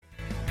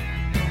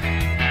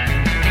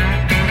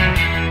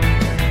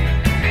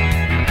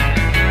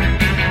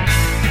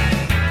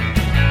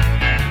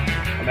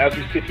as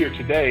we sit here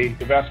today,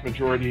 the vast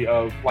majority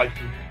of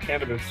licensed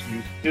cannabis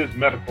use is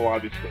medical,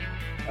 obviously.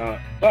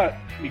 But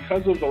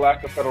because of the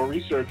lack of federal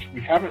research, we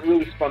haven't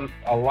really spent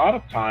a lot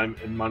of time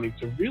and money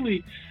to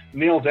really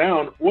nail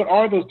down what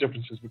are those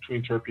differences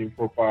between terpene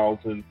profiles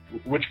and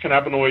which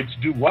cannabinoids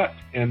do what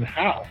and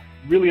how.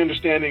 Really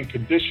understanding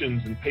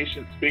conditions and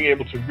patients, being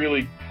able to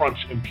really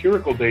crunch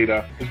empirical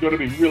data is going to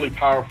be really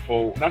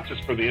powerful, not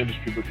just for the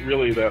industry, but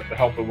really the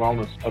health and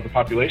wellness of the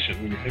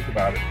population when you think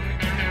about it.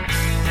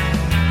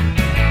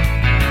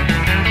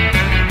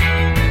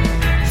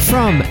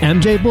 From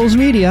MJ Bulls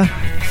Media,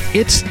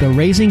 it's the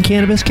Raising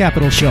Cannabis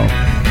Capital Show.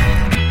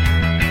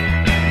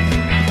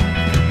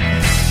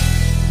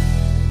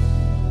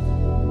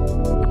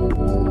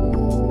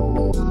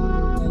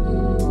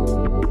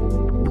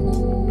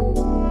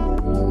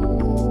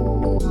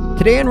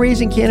 Today on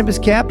Raising Cannabis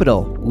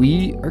Capital,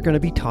 we are going to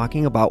be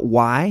talking about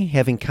why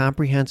having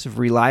comprehensive,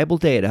 reliable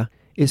data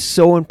is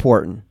so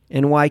important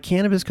and why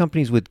cannabis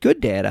companies with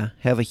good data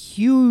have a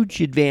huge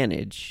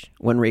advantage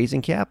when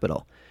raising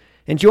capital.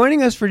 And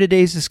joining us for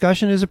today's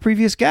discussion is a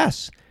previous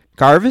guest,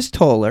 Garvis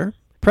Toler,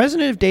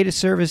 President of Data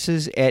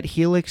Services at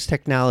Helix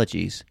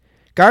Technologies.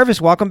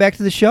 Garvis, welcome back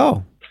to the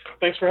show.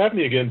 Thanks for having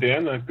me again,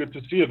 Dan. Good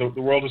to see you.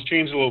 The world has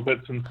changed a little bit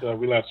since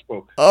we last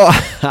spoke.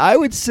 Oh, I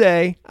would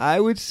say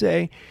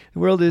the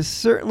world has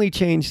certainly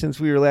changed since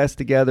we were last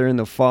together in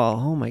the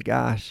fall. Oh my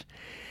gosh.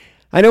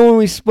 I know when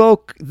we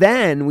spoke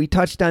then, we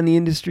touched on the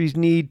industry's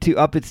need to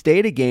up its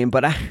data game,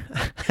 but I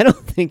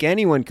don't think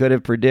anyone could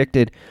have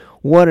predicted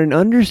what an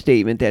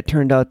understatement that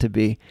turned out to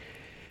be.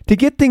 To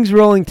get things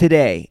rolling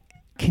today,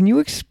 can you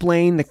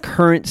explain the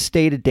current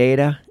state of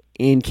data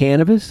in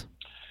cannabis?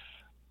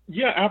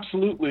 Yeah,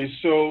 absolutely.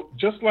 So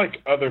just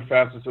like other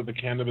facets of the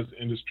cannabis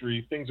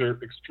industry, things are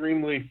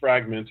extremely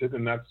fragmented,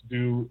 and that's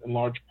due in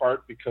large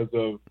part because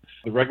of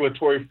the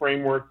regulatory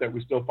framework that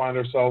we still find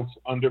ourselves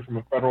under from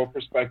a federal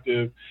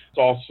perspective. It's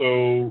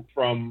also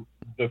from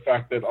the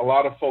fact that a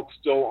lot of folks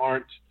still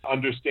aren't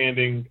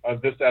understanding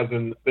this as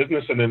a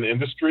business and an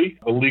industry.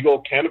 The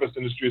legal cannabis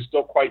industry is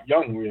still quite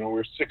young.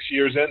 We're 6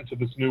 years into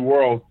this new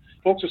world.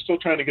 Folks are still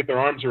trying to get their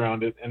arms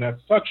around it, and as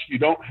such, you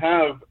don't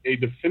have a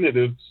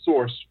definitive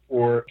source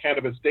for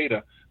cannabis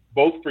data,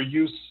 both for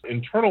use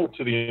internal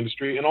to the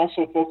industry and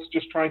also folks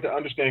just trying to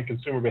understand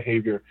consumer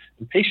behavior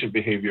and patient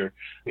behavior.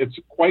 It's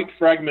quite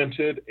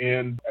fragmented,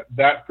 and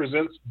that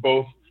presents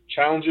both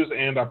challenges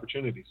and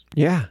opportunities.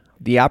 Yeah,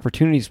 the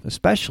opportunities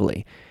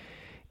especially.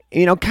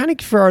 Kind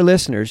of for our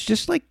listeners,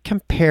 just like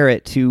compare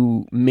it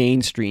to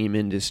mainstream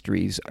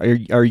industries,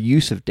 our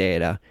use of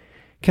data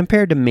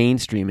compared to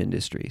mainstream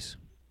industries.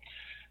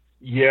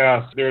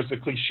 Yes, there's a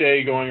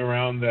cliche going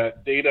around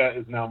that data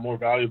is now more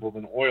valuable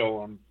than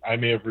oil. I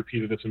may have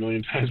repeated this a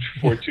million times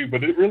before too,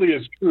 but it really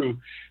is true.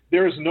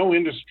 There is no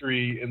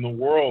industry in the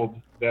world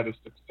that is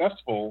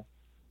successful,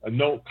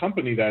 no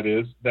company that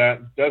is,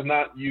 that does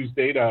not use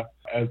data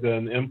as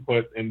an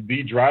input and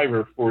the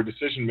driver for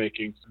decision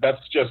making.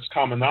 That's just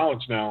common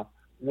knowledge now.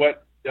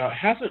 What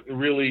hasn't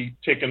really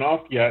taken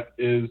off yet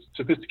is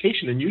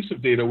sophistication and use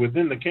of data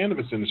within the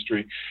cannabis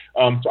industry.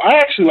 So I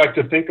actually like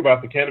to think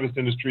about the cannabis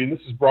industry, and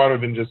this is broader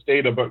than just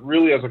data, but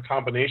really as a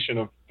combination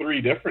of three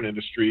different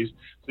industries.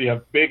 So you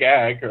have big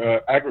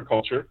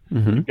agriculture,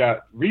 You've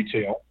got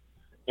retail,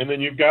 and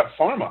then you've got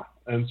pharma.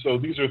 And so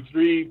these are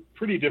three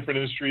pretty different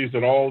industries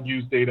that all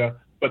use data.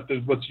 But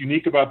what's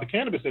unique about the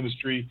cannabis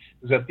industry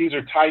is that these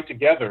are tied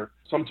together,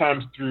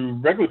 sometimes through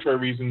regulatory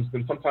reasons,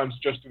 and sometimes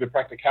just through the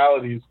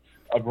practicalities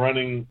of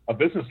running a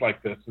business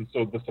like this. And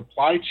so the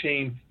supply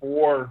chain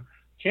for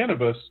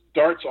cannabis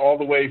starts all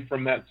the way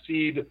from that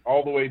seed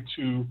all the way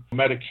to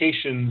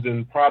medications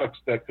and products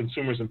that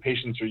consumers and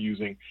patients are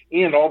using,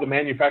 and all the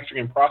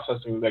manufacturing and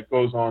processing that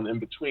goes on in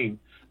between.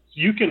 So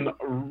you can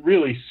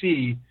really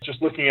see,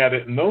 just looking at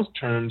it in those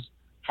terms,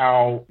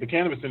 how the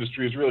cannabis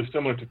industry is really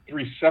similar to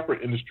three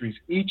separate industries,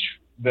 each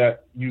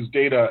that use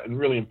data in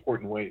really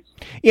important ways.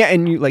 Yeah,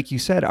 and like you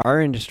said, our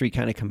industry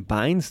kind of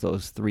combines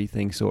those three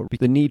things. So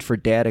the need for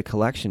data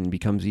collection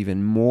becomes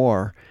even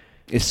more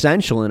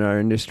essential in our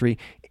industry.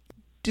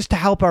 Just to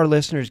help our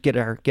listeners get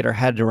our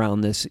head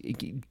around this,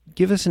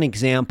 give us an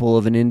example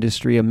of an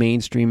industry, a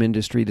mainstream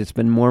industry that's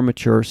been more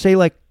mature, say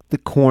like the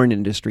corn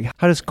industry.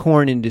 How does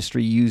corn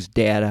industry use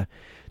data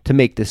to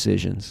make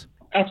decisions?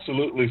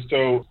 Absolutely.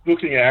 So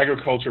looking at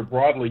agriculture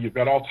broadly, you've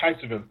got all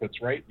types of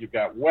inputs, right? You've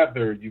got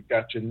weather, you've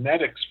got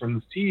genetics from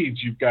the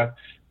seeds, you've got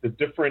the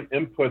different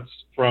inputs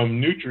from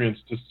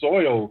nutrients to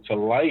soil to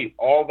light,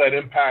 all that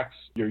impacts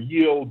your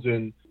yields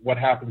and what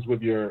happens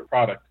with your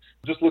product.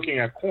 Just looking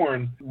at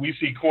corn, we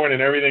see corn in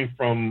everything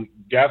from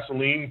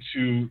gasoline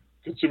to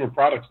consumer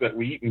products that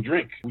we eat and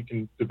drink. We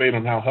can debate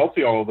on how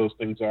healthy all of those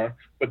things are,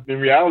 but in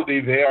reality,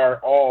 they are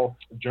all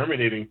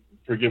germinating,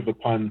 forgive the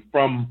pun,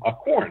 from a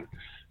corn.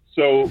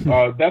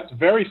 So that's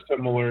very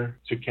similar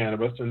to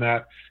cannabis in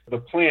that the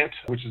plant,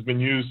 which has been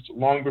used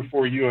long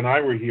before you and I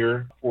were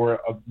here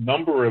for a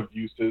number of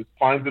uses,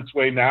 finds its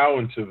way now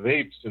into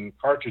vapes and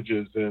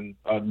cartridges and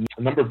a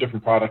number of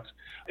different products.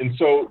 And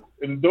so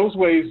in those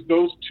ways,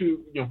 those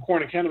two,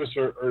 corn and cannabis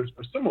are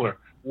similar.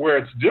 Where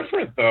it's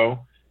different, though,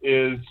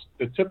 is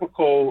the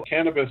typical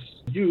cannabis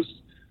use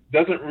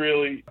doesn't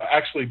really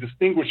actually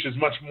distinguish as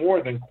much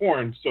more than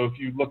corn. So if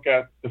you look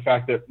at the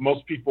fact that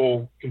most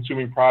people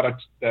consuming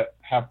products that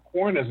have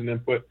corn as an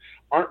input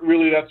aren't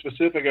really that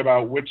specific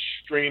about which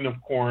strain of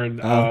corn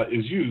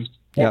is used.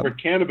 Yep. For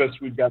cannabis,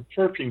 we've got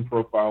terpene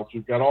profiles.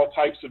 We've got all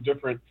types of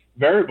different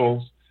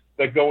variables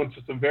that go into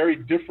some very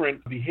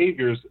different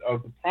behaviors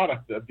of the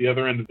product at the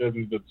other end of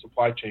the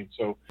supply chain.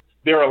 So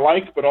they're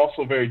alike, but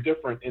also very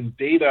different. And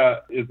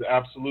data is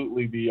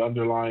absolutely the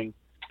underlying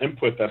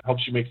input that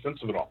helps you make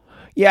sense of it all.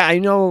 Yeah, I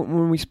know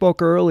when we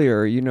spoke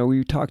earlier,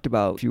 we talked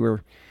about if you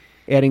were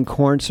adding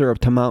corn syrup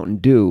to Mountain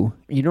Dew,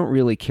 you don't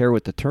really care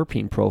what the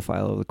terpene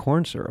profile of the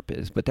corn syrup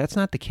is, but that's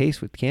not the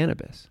case with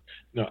cannabis.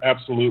 No,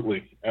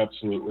 absolutely.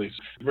 Absolutely.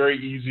 Very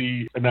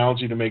easy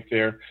analogy to make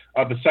there.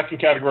 The second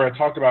category I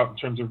talked about in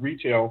terms of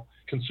retail,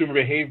 consumer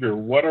behavior.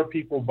 What are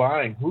people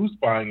buying? Who's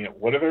buying it?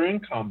 What are their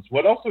incomes?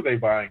 What else are they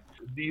buying?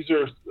 These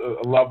are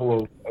a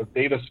level of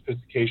data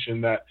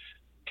sophistication that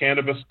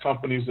cannabis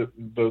companies,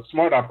 the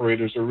smart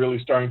operators, are really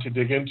starting to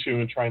dig into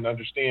and trying to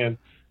understand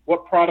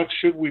what products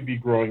should we be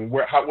growing?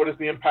 What is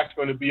the impact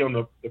going to be on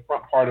the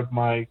front part of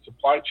my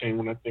supply chain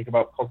when I think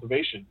about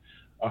cultivation?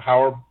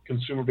 How are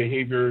consumer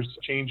behaviors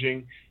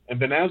changing? And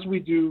then as we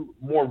do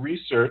more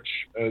research,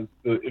 as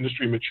the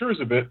industry matures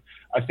a bit,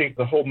 I think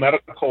the whole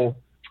medical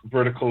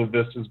vertical of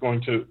this is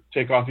going to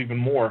take off even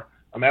more.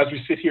 As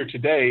we sit here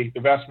today,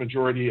 the vast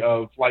majority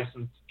of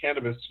licensed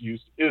cannabis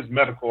use is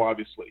medical,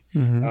 obviously.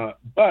 Mm-hmm.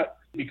 But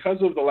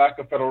because of the lack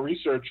of federal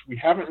research, we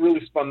haven't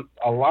really spent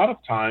a lot of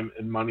time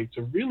and money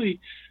to really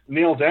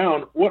nail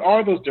down what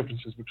are those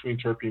differences between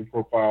terpene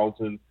profiles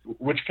and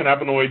which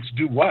cannabinoids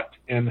do what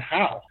and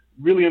how.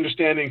 Really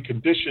understanding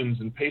conditions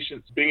and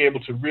patients, being able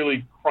to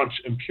really crunch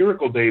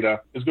empirical data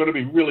is going to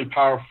be really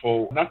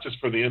powerful, not just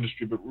for the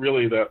industry, but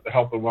really the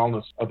health and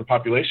wellness of the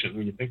population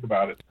when you think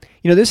about it.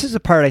 This is the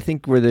part I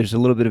think where there's a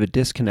little bit of a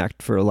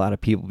disconnect for a lot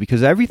of people,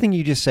 because everything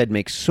you just said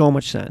makes so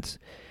much sense.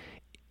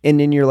 And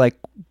then you're like,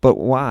 but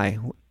why?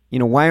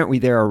 Why aren't we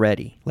there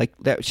already? Like,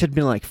 that should have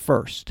been like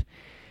first.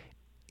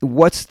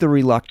 What's the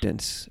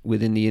reluctance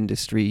within the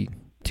industry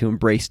to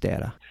embrace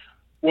data?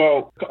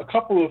 Well, a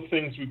couple of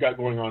things we've got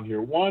going on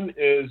here. One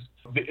is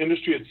the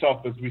industry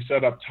itself, as we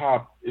said up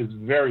top, is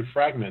very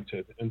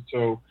fragmented. And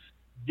so,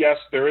 yes,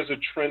 there is a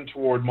trend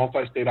toward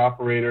multi-state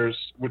operators,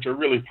 which are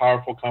really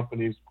powerful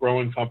companies,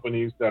 growing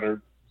companies that are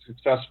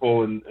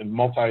successful in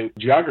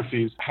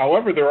multi-geographies.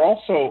 However, there are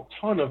also a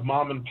ton of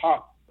mom and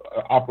pop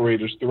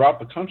operators throughout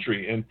the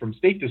country. And from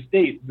state to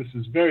state, this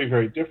is very,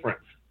 very different.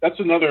 That's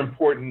another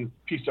important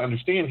piece to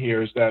understand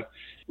here, is that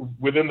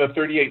within the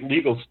 38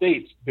 legal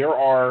states, there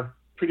are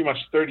pretty much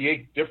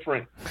 38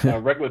 different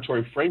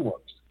regulatory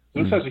frameworks.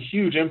 So this has a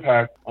huge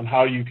impact on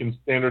how you can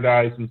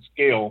standardize and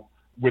scale,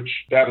 which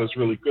data is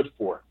really good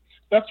for.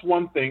 That's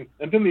one thing.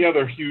 And then the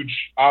other huge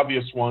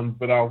obvious one,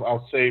 but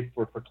I'll say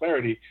for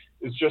clarity,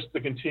 is just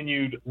the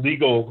continued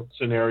legal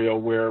scenario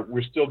where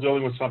we're still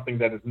dealing with something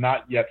that is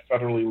not yet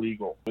federally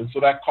legal. And so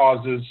that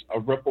causes a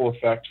ripple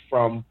effect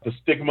from the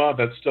stigma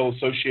that's still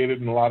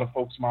associated in a lot of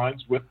folks'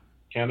 minds with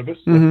cannabis,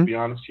 let's be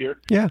honest here.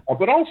 Yeah.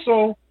 But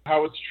also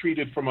how it's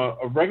treated from a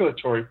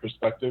regulatory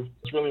perspective.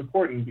 It's really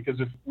important, because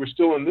if we're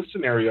still in this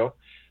scenario,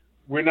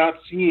 we're not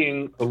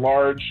seeing the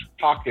large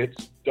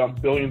pockets dump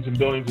billions and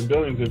billions and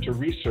billions into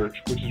research,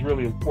 which is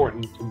really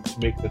important to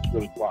make this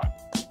really fly.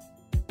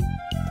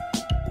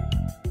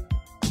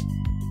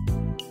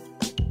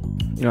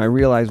 I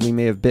realize we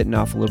may have bitten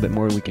off a little bit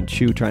more than we can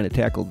chew trying to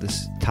tackle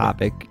this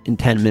topic in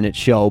 10-minute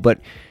show, but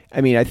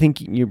I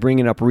think you're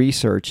bringing up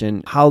research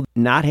and how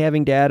not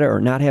having data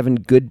or not having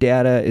good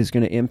data is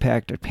going to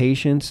impact our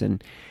patients.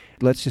 And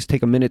let's just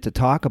take a minute to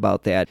talk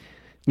about that.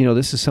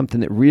 This is something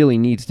that really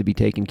needs to be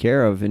taken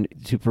care of and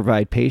to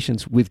provide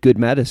patients with good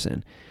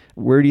medicine.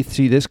 Where do you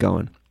see this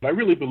going? I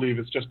really believe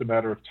it's just a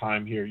matter of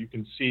time here. You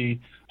can see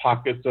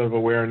pockets of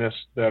awareness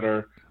that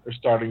are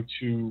starting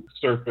to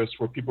surface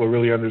where people are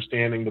really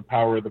understanding the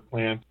power of the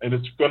plant, and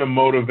it's going to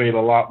motivate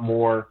a lot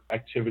more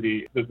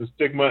activity. The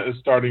stigma is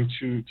starting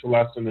to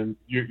lessen, and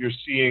you're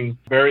seeing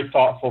very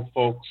thoughtful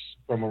folks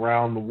from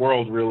around the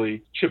world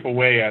really chip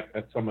away at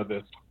some of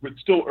this.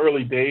 It's still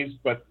early days,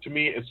 but to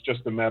me, it's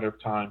just a matter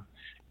of time.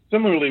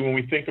 Similarly, when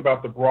we think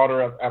about the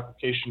broader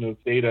application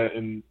of data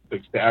in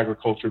the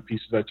agriculture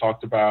pieces I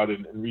talked about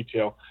and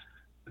retail,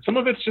 some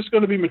of it's just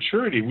going to be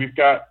maturity. We've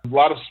got a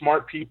lot of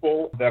smart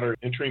people that are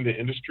entering the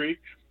industry.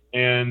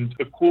 And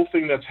the cool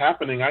thing that's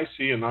happening, I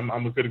see, and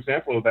I'm a good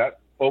example of that,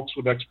 folks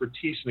with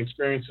expertise and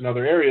experience in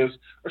other areas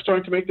are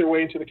starting to make their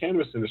way into the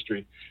cannabis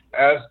industry.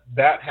 As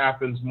that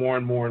happens more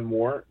and more and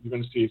more, you're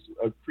going to see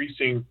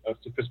increasing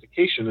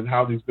sophistication in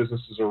how these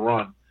businesses are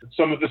run.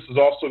 Some of this is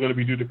also going to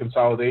be due to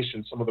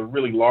consolidation. Some of the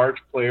really large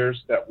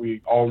players that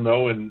we all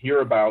know and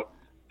hear about,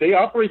 they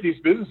operate these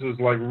businesses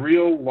like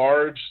real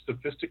large,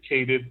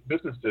 sophisticated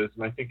businesses.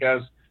 And I think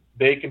as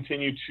they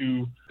continue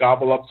to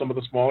gobble up some of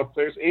the smaller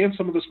players, and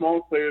some of the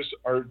smaller players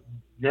are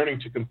yearning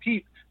to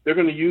compete, they're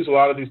going to use a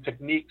lot of these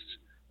techniques.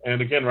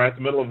 And again, right in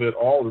the middle of it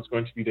all is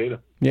going to be data.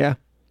 Yeah.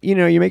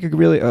 You make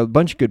a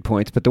bunch of good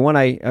points, but the one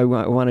I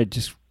want to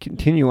just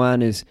continue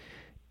on is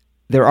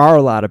there are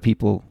a lot of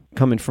people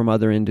coming from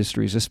other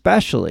industries,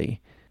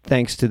 especially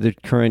thanks to the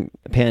current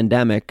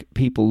pandemic.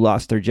 People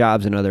lost their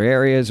jobs in other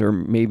areas, or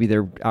maybe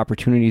their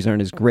opportunities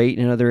aren't as great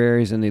in other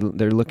areas, and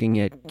they're looking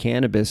at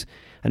cannabis.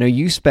 I know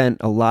you spent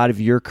a lot of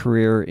your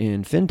career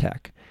in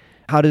fintech.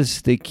 How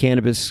does the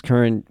cannabis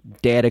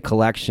current data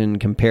collection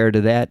compare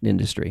to that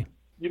industry?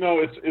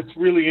 It's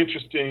really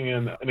interesting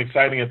and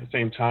exciting at the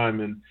same time.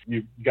 And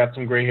you got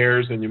some gray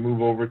hairs and you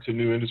move over to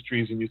new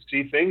industries and you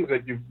see things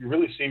that you've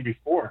really seen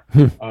before.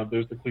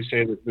 There's the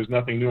cliche that there's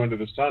nothing new under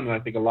the sun. And I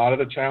think a lot of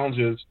the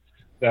challenges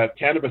that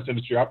cannabis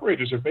industry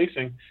operators are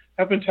facing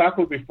have been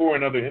tackled before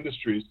in other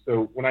industries.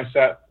 So when I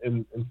sat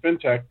in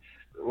fintech,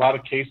 a lot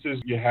of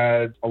cases you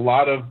had a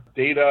lot of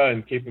data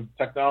and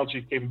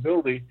technology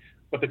capability.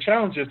 But the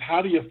challenge is,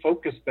 how do you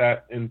focus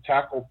that and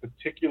tackle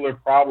particular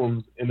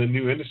problems in a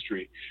new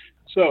industry?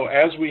 So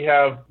as we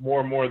have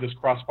more and more of this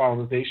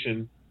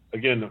cross-pollination,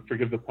 again,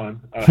 forgive the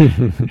pun,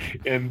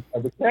 in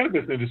the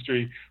cannabis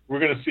industry, we're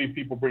going to see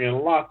people bring in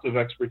lots of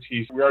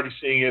expertise. We're already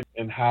seeing it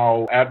in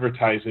how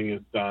advertising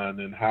is done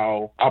and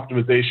how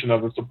optimization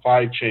of the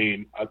supply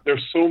chain.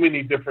 There's so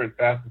many different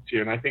facets here,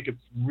 and I think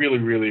it's really,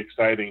 really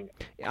exciting.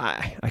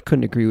 I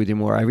couldn't agree with you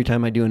more. Every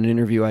time I do an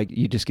interview,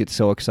 you just get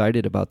so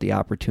excited about the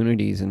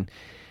opportunities. And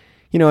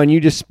and you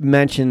just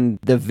mentioned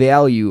the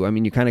value. I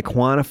mean, you kind of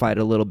quantified it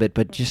a little bit,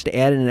 but just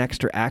add an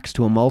extra X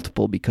to a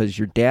multiple because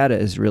your data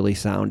is really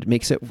sound. It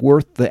makes it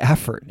worth the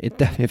effort.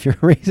 If you're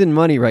raising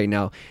money right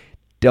now,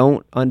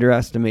 don't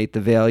underestimate the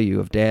value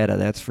of data,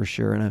 that's for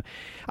sure. And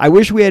I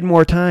wish we had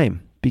more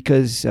time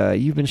because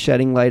you've been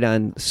shedding light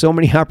on so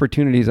many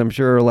opportunities. I'm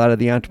sure a lot of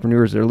the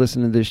entrepreneurs that are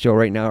listening to this show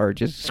right now are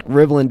just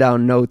scribbling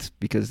down notes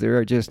because there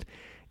are just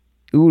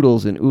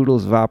oodles and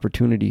oodles of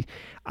opportunity.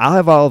 I'll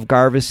have all of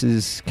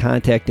Garvis's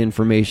contact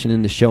information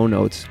in the show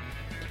notes,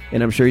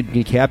 and I'm sure he'd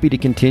be happy to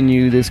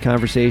continue this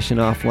conversation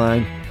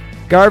offline.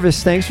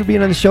 Garvis, thanks for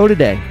being on the show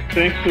today.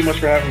 Thanks so much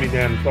for having me,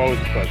 Dan. It's always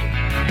a pleasure.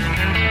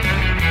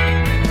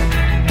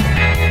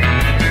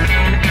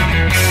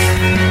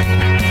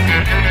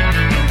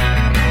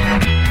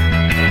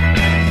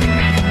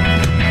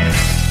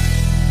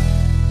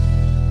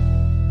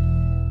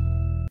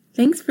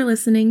 Thanks for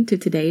listening to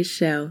today's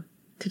show.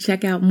 To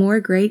check out more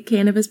great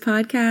cannabis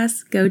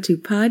podcasts, go to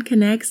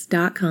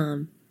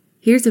podconnects.com.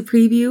 Here's a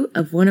preview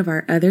of one of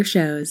our other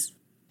shows.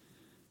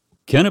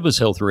 Cannabis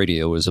Health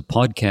Radio is a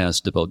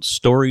podcast about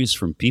stories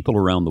from people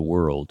around the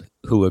world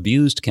who have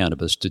used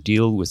cannabis to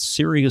deal with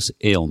serious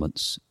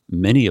ailments,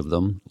 many of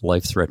them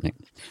life-threatening.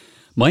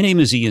 My name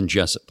is Ian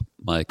Jessup.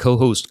 My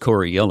co-host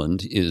Corey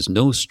Yelland is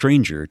no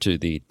stranger to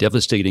the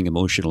devastating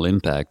emotional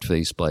impact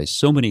faced by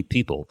so many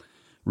people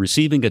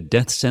receiving a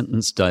death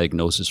sentence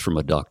diagnosis from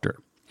a doctor.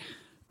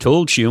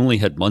 Told she only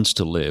had months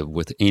to live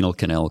with anal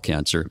canal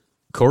cancer,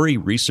 Corey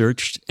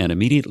researched and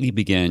immediately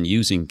began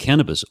using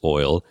cannabis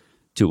oil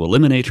to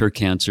eliminate her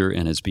cancer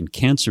and has been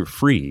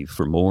cancer-free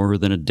for more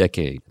than a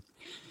decade.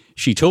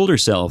 She told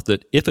herself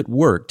that if it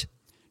worked,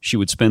 she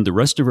would spend the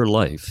rest of her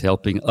life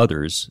helping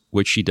others,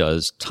 which she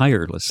does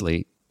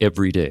tirelessly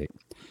every day.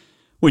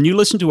 When you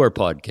listen to our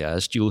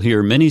podcast, you'll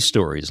hear many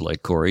stories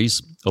like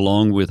Corey's,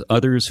 along with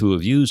others who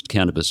have used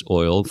cannabis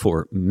oil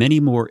for many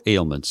more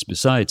ailments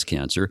besides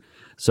cancer,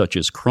 such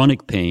as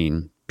chronic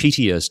pain,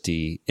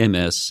 PTSD,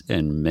 MS,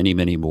 and many,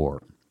 many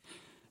more.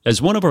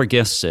 As one of our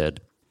guests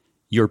said,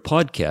 "Your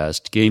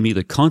podcast gave me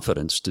the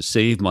confidence to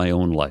save my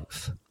own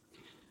life."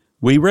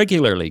 We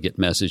regularly get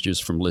messages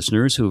from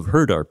listeners who have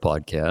heard our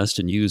podcast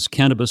and use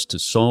cannabis to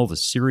solve a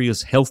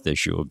serious health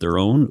issue of their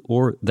own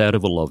or that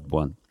of a loved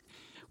one.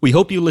 We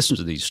hope you listen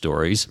to these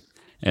stories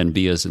and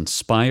be as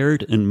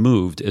inspired and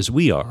moved as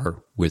we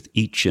are with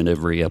each and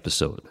every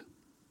episode.